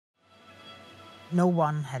No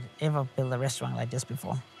one had ever built a restaurant like this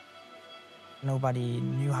before. Nobody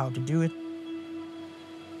knew how to do it.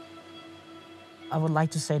 I would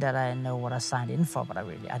like to say that I know what I signed in for, but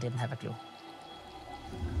I didn't have a clue.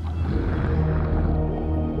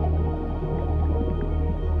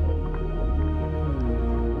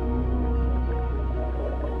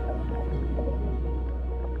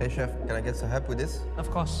 Hey chef, can I get some help with this?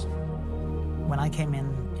 Of course. When I came in,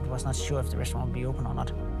 it was not sure if the restaurant would be open or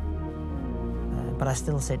not. But I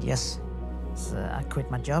still said yes. So I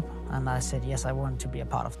quit my job and I said yes, I want to be a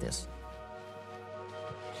part of this.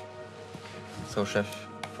 So chef,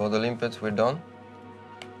 for the limpet we're done.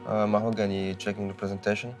 Mahogany checking the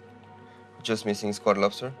presentation. Just missing squid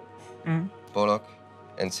lobster, pollock,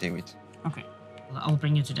 and seaweed. Okay, well, I'll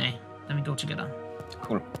bring you today. Then we go together.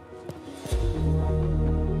 Cool.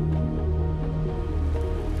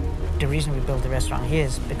 The reason we built the restaurant here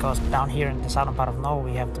is because down here in the southern part of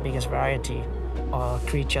Norway, we have the biggest variety of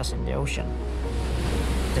creatures in the ocean.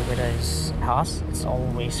 The weather is harsh, it's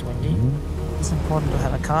always windy. It's important to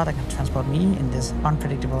have a car that can transport me in this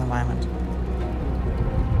unpredictable environment.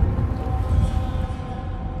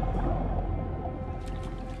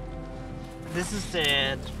 This is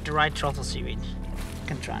the right truffle seaweed. You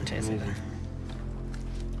can try and taste it.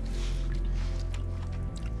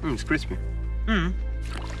 It's crispy.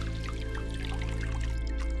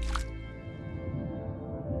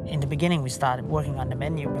 In the beginning, we started working on the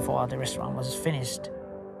menu before the restaurant was finished.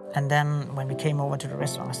 And then when we came over to the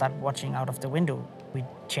restaurant and started watching out of the window, we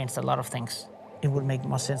changed a lot of things. It would make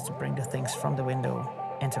more sense to bring the things from the window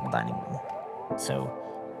into the dining room. So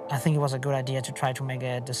I think it was a good idea to try to make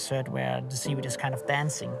a dessert where the seaweed is kind of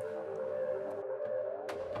dancing.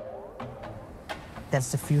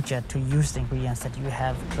 That's the future, to use the ingredients that you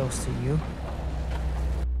have close to you.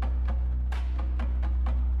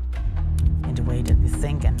 In the way that we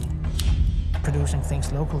think, and producing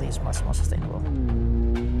things locally is much more sustainable.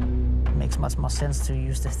 It makes much more sense to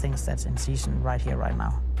use the things that's in season right here, right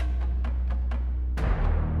now.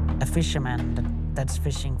 A fisherman that's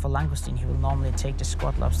fishing for langoustine, he will normally take the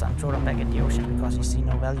squid lobster and throw them back in the ocean because he sees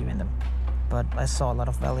no value in them. But I saw a lot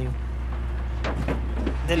of value.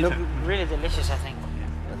 They look really delicious, I think.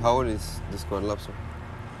 And how old is the squid lobster?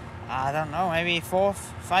 I don't know, maybe 4,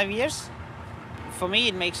 5 years? For me,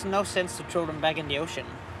 it makes no sense to throw them back in the ocean.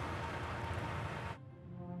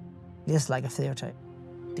 It is like a stereotype.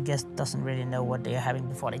 The guest doesn't really know what they are having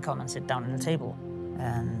before they come and sit down at the table.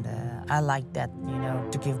 And I like that, you know,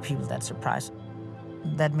 to give people that surprise.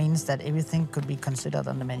 That means that everything could be considered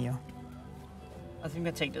on the menu. I think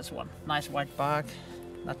I take this one. Nice white bark,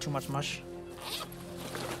 not too much mush.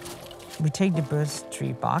 We take the birch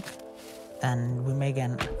tree bark and we make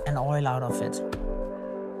an oil out of it.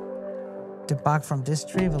 The bark from this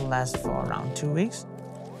tree will last for around 2 weeks.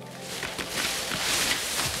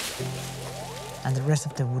 And the rest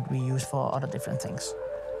of the wood we use for other different things.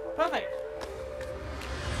 Perfect.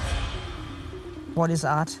 What is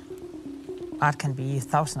art? Art can be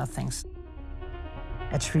thousands of things.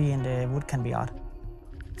 A tree and the wood can be art.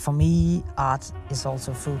 For me, art is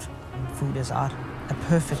also food, and food is art. A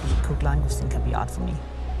perfectly cooked langoustine can be art for me,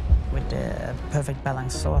 with a perfect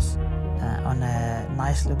balanced sauce on a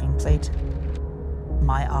nice looking plate.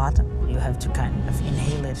 My art, you have to kind of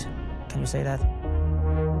inhale it. Can you say that?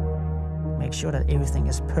 Make sure that everything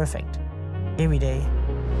is perfect. Every day,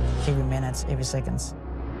 every minute, every second.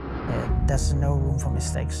 There's no room for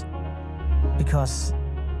mistakes. Because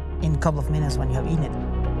in a couple of minutes when you have eaten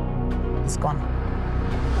it, it's gone.